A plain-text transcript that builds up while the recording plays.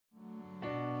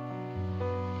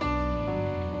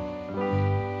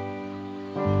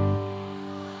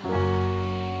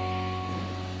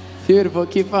Beautiful,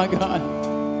 keep on going.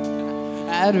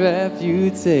 Bad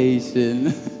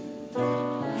reputation.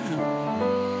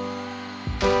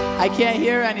 I can't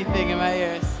hear anything in my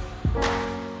ears.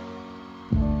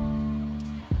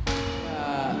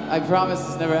 I promise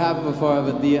this never happened before,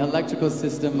 but the electrical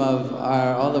system of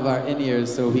all of our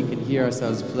in-ears so we can hear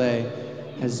ourselves play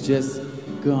has just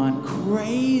gone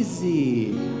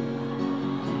crazy.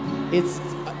 It's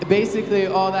basically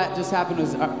all that just happened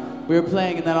was we were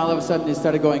playing and then all of a sudden it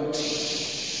started going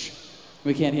shh.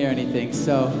 We can't hear anything.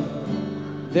 So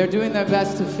they're doing their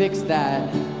best to fix that.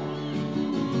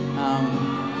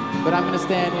 But I'm gonna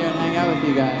stand here and hang out with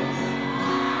you guys.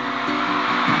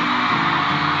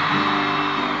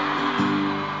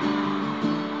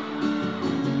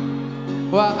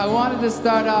 Well, I wanted to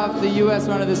start off the US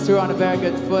run of this tour on a very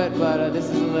good foot, but this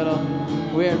is a little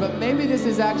weird. But maybe this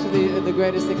is actually the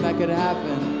greatest thing that could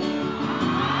happen.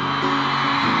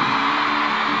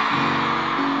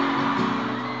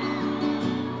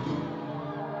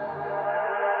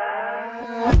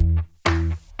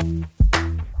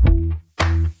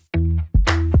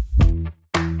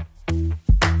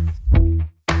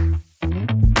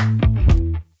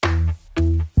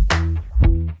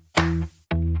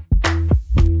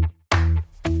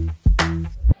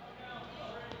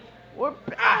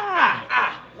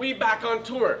 We back on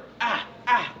tour.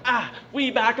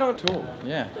 We back on tour.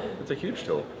 Yeah. It's a huge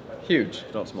tour. Huge.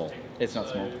 Not small. It's not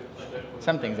small.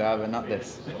 Some things are, but not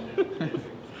this.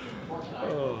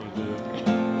 Oh, dear.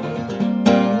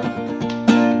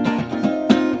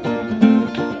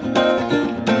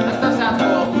 That stuff sounds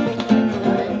cool.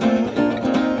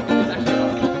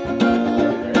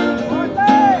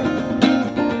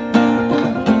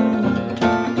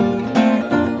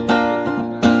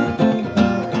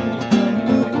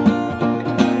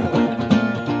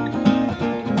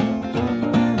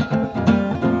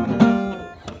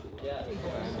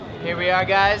 Here we are,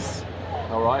 guys.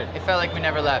 All right. It felt like we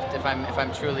never left, if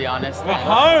I'm truly honest. We're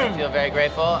home. I feel very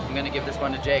grateful. I'm gonna give this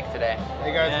one to Jake today.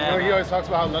 Hey guys, you know he always talks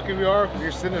about how lucky we are.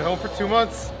 You're sitting at home for 2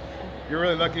 months. You're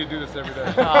really lucky to do this every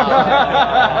day. All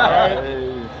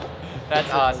right? That's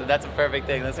awesome. That's a perfect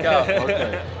thing. Let's go.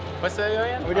 Okay. What's the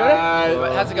again? We doing it?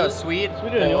 How's it go? Sweet? We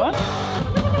doing a new one?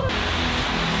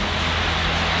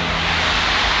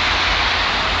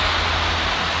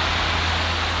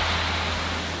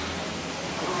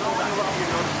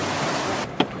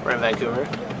 We're in Vancouver.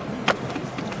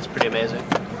 It's pretty amazing.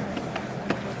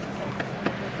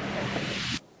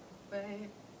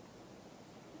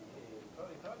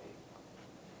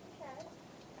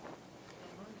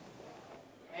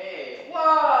 Hey.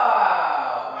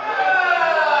 Wow!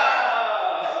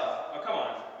 Oh, come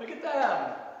on. Look at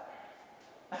them.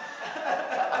 I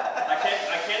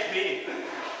can't be.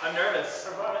 I'm nervous.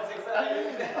 Oh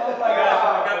my gosh. I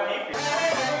got pee.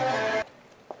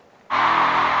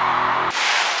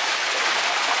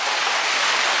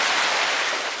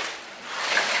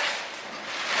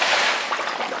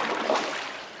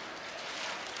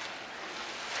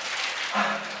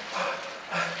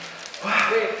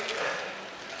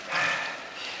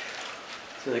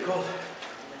 It's really cold.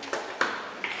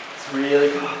 It's really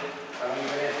cold.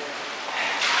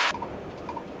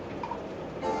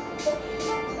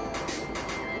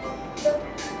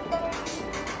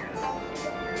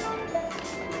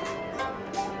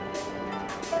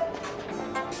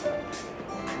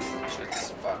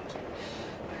 Shit's fucked.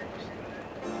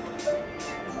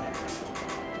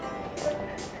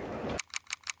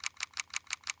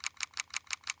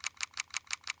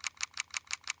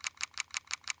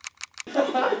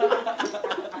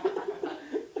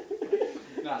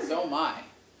 Nah, so am I.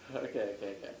 Okay.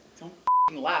 Don't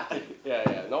f***ing laugh.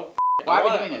 Yeah. No. Why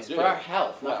are we doing this? For our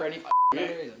health, not for any other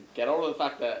reason. Get over the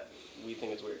fact that we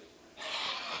think it's weird.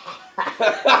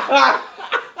 Get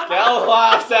the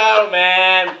laughs out,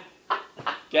 man.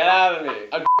 Get out of me.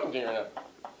 I'm f***ing right now.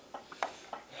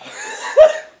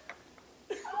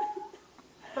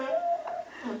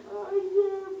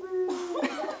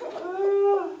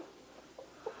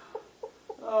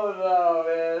 Oh no,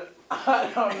 man. I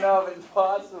don't know if it's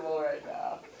possible right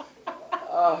now.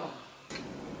 Oh.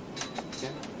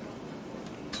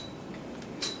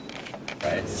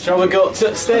 Right. Shall we go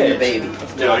upstairs? Baby.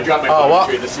 No, I dropped my phone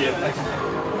between the seat.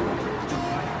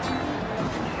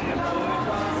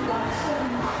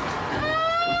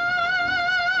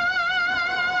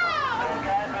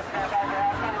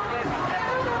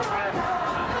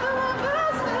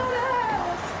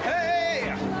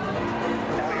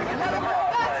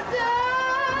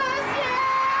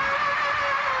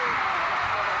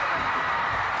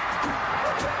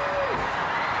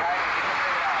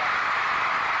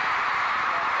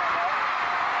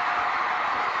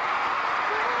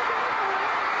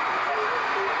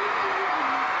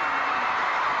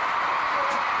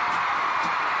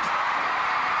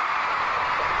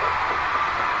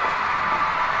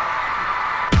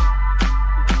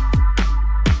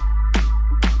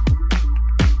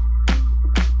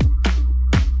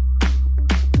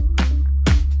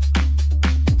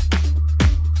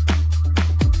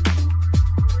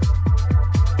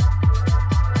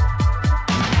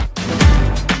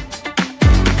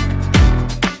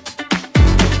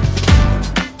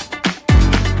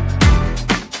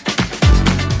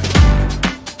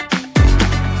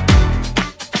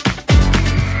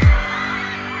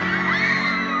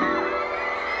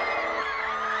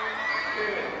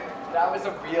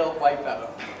 was a real wipeout.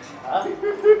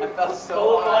 I felt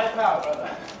so wipeout.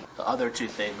 The other two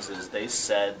things is they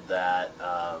said that,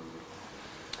 I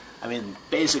mean,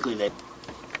 basically they...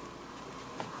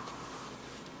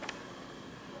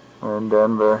 We're in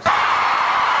Denver.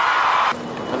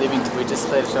 We're leaving. We just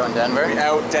played a show in Denver. We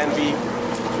out, Denver.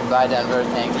 Goodbye, Denver.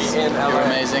 Thanks. We in LA. You were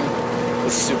amazing. It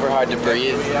was super hard to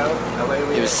breathe. We out, LA.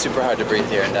 It was super hard to breathe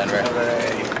here in Denver. LA.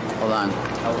 Hold on.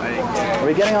 LA. Are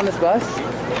we getting on this bus?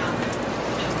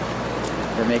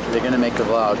 They're gonna make the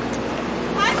vlog.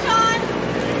 Hi, Shawn.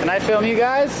 Can I film you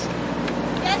guys?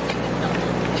 Yes, you can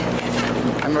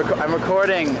film us. I'm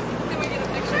recording. Can we get a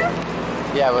picture?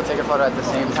 Yeah, we'll take a photo at the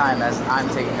same time as I'm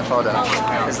taking a photo.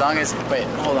 As long as wait,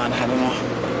 hold on, I don't know.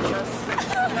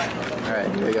 All right,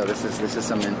 here we go. This is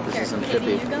some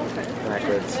trippy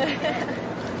backwards.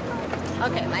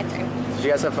 Okay, my turn. Did you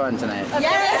guys have fun tonight?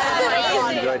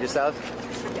 Yes! Enjoyed yourself?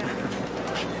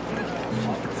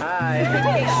 Hi.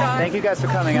 Thank you guys for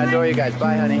coming. I adore you guys.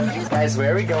 Bye, honey. Guys,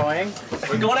 where are we going?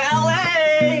 We're going to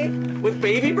LA with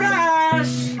Baby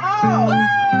Brash. Oh!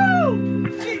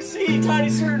 Woo! See,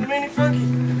 Tiny Shirt and Mini Funky.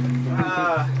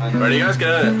 Where do you guys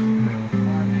get it?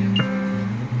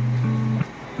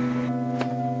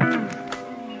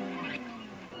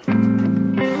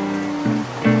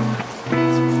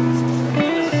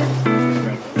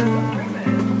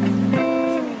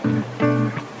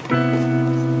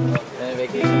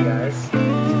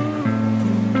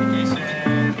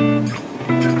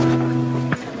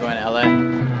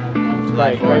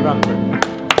 Great run.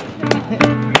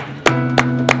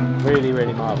 Really,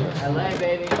 really marvelous. LA,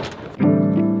 baby.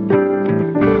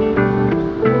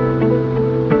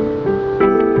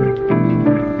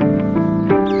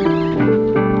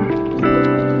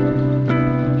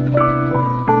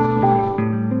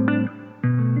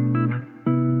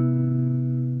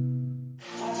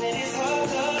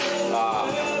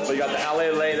 So you got the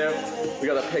LA native, we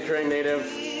got the Pickering native.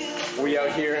 We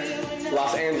out here,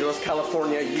 Los Angeles,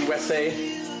 California, USA,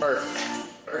 Earth.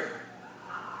 Earth.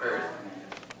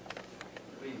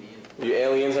 What do you mean? You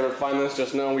aliens ever find this?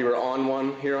 Just know we were on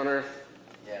one here on Earth.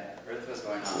 Yeah, Earth was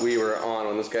going on. We were on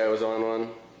one. This guy was on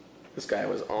one. This guy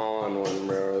was on one,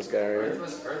 bro. This guy right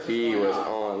here. He was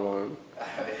on one.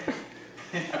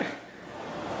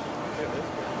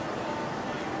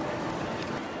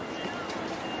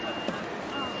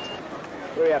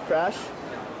 What do we have, Crash?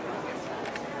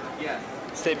 Yeah.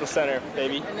 Staples Center,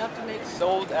 baby. Enough to make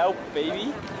Sold out,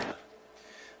 baby.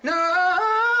 No.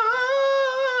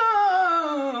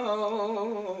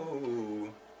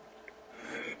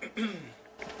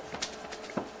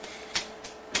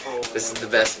 This is the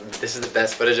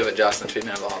best footage of a Jocelyn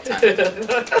treatment of all time.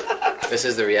 This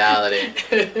is the reality.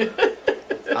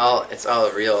 It's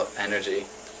all real energy.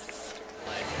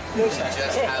 We should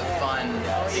just have fun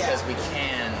because we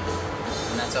can.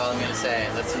 And that's all I'm gonna say.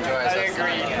 Let's enjoy ourselves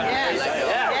tonight. Yes. Let go.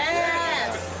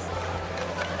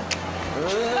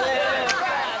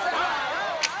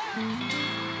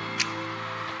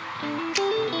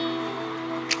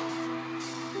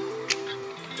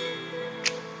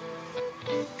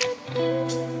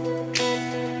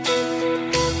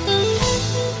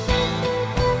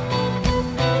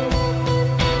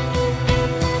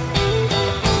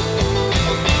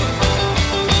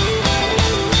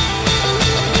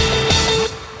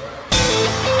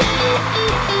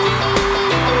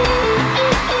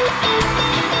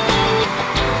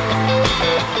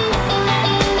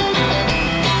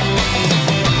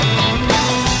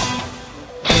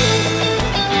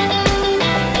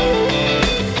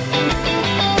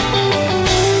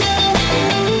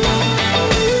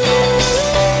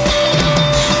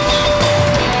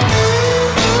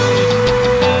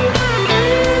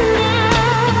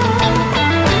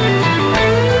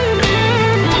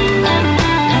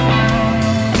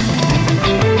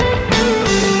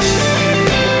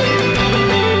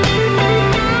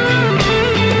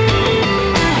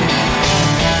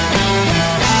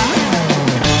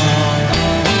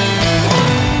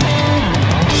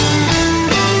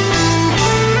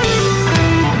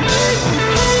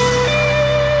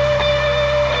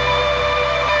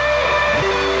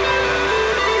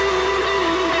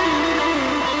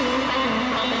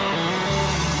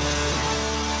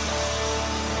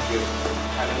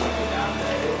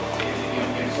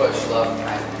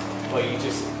 Well,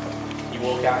 you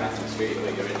walk out into the street or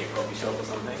you're in your coffee shop or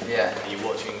something. Yeah. And you're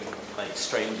watching like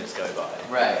strangers go by.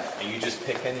 Right. And you just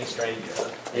pick any stranger.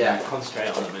 Yeah. And you concentrate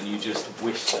on them and you just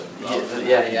wish them.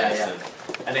 Yeah.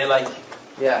 And they're like.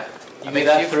 Yeah. You do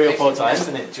that 3 or 4 times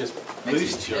and it just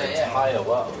boosts your entire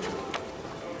world.